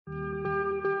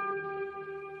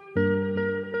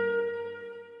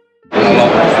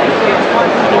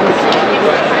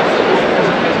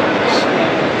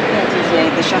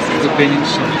been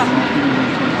inside.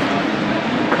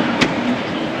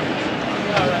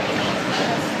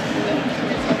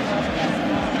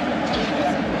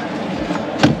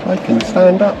 I can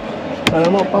stand up and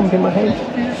I'm not bumping my head.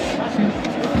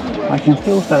 I can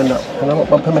still stand up and I'm not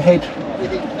bumping my head.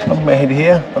 Bumping my head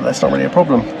here, but that's not really a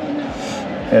problem.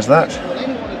 There's that.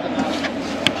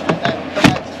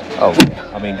 Oh,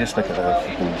 I mean, just look at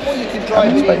the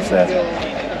cabin space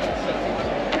there.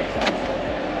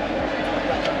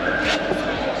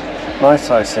 Nice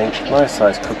size sink, nice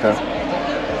size cooker,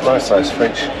 nice size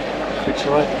fridge. Fridge,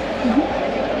 right?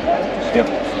 Yep.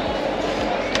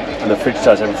 And the fridge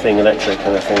does everything electric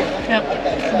and everything. Yep.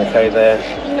 Okay, there.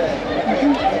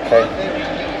 Okay.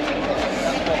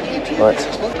 Right.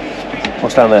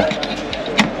 What's down there?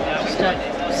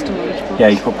 Storage box. Yeah,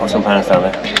 you can put pots and pans down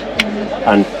there.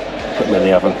 And put them in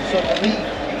the oven.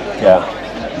 Yeah.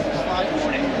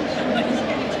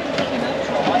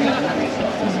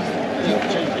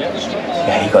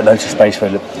 Yeah, you've got loads of space for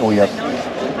all your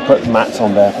put mats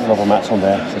on there, rubber mats on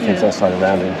there, so things don't slide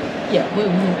around in. Yeah, we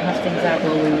wouldn't have things out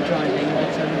while we were driving,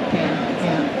 but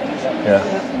Yeah.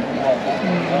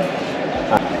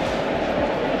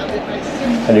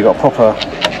 And you've got a proper,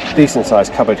 decent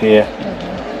sized cupboard here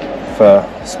for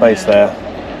space there.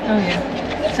 Oh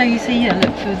yeah. So you see, yeah,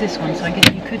 look for this one. So I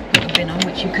guess you could put a bin on,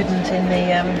 which you couldn't in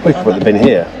the. We could put the bin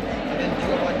here.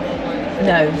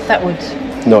 No, that would.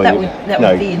 No, that would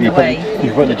be in the way.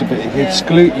 You put the,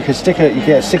 you could stick it. You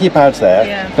get sticky pads there.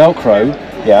 Yeah. Velcro.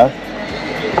 Yeah.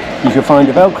 You can find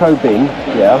a Velcro bin.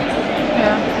 Yeah.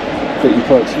 Yeah. That you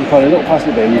find a little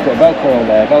plastic bin. You've got Velcro on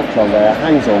there, Velcro on there,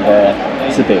 hangs on there.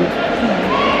 It's a bin.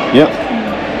 Yep.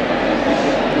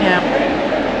 Yeah.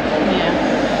 Yeah.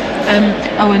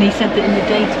 Oh, and he said that in the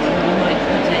daytime you might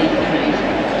put a,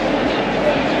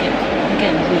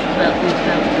 again with Velcro.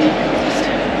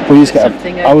 Well, you just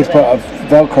get I would put a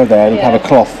Velcro there and have a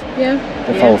cloth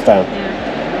that folds down.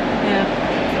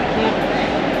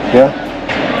 Yeah.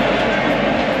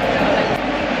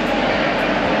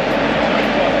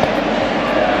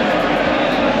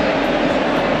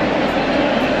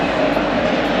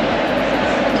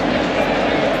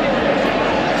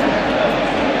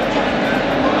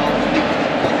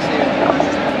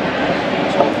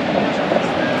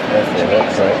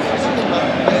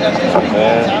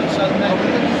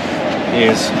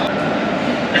 Is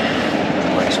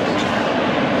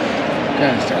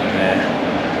goes down there.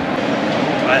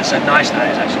 Well, that's so nice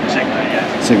that is actually the second, yeah.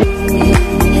 So